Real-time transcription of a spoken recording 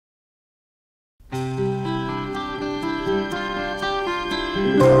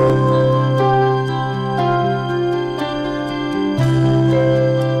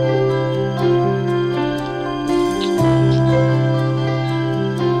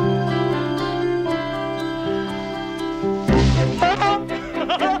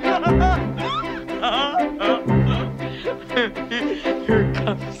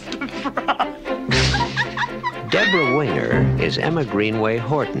Debra Winger is Emma Greenway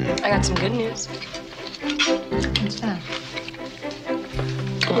Horton. I got some good news. What's that?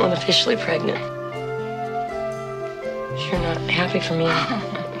 I'm officially pregnant. If you're not happy for me,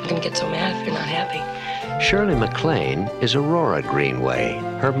 I'm gonna get so mad if you're not happy. Shirley Maclaine is Aurora Greenway,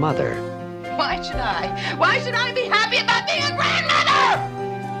 her mother. Why should I? Why should I be happy about being a grandmother?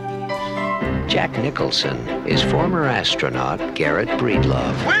 Jack Nicholson is former astronaut Garrett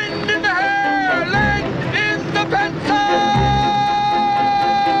Breedlove. Wind in the hair, leg in the pencil!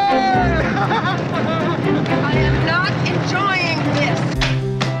 I am not enjoying this.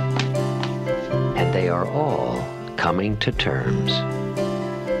 And they are all coming to terms.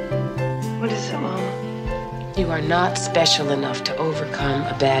 What is it, Mom? You are not special enough to overcome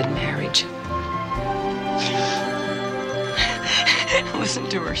a bad marriage. Listen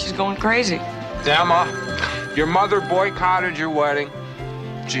to her. She's going crazy. Emma, your mother boycotted your wedding.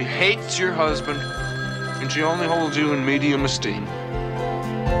 She hates your husband, and she only holds you in medium esteem.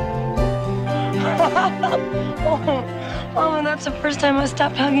 Oh, Mama, that's the first time I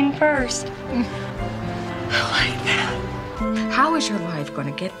stopped hugging first. How is your life going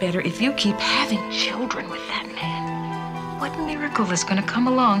to get better if you keep having children with that man? What miracle is going to come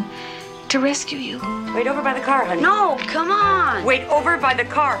along to rescue you? Wait over by the car, honey. No, come on. Wait over by the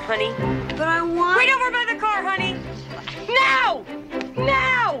car, honey. But I want... Wait over by the car, honey. Now!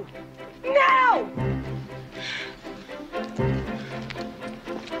 Now! Now!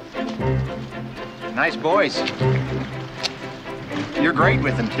 Nice boys. You're great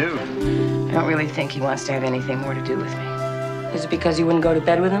with them, too. I don't really think he wants to have anything more to do with me. Is it because you wouldn't go to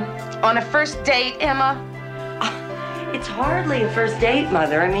bed with him? On a first date, Emma? It's hardly a first date,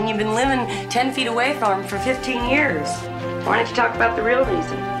 Mother. I mean, you've been living 10 feet away from him for 15 years. Why don't you talk about the real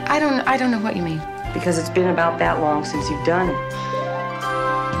reason? I don't know what you mean. Because it's been about that long since you've done it.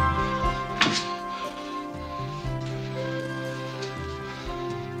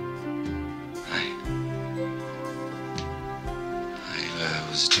 I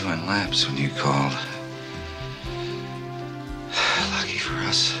was doing laps when you called. Lucky for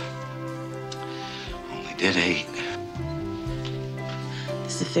us. Only did 8.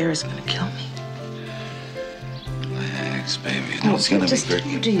 This affair is going to kill me. Relax, baby. It's gonna be great.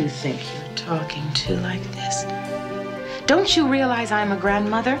 Who do you think you're talking to like this? Don't you realize I'm a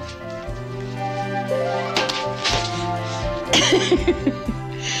grandmother?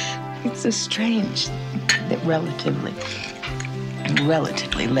 It's so strange that relatively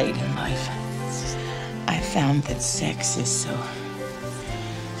late in life, I found that sex is so.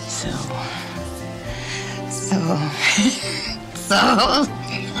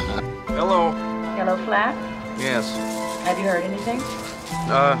 Hello. Hello, Flat. Yes. Have you heard anything?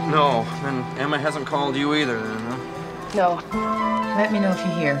 No. And Emma hasn't called you either, then, huh? No. Let me know if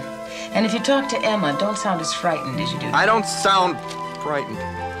you hear. And if you talk to Emma, don't sound as frightened as you do. I don't sound frightened.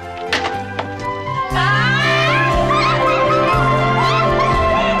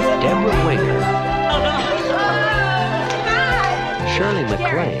 Debra Winger. Shirley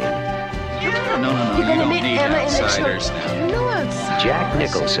Maclaine. No, You're you gonna don't meet need Emma outsiders in the now. No outside. Jack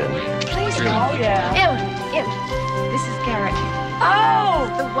Nicholson. Please Really? call. Emma. This is Garrett. Oh!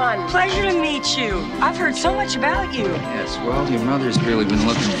 The one. Pleasure to meet you. I've heard so much about you. Yes, well, your mother's really been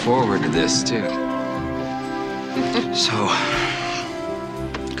looking forward to this, too. So,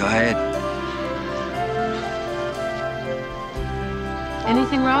 go ahead.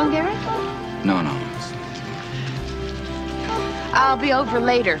 Anything wrong, Garrett? No. I'll be over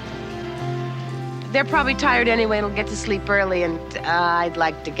later. They're probably tired anyway and will get to sleep early, and I'd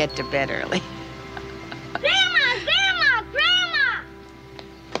like to get to bed early. Grandma!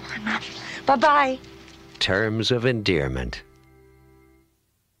 Bye-bye. Terms of endearment.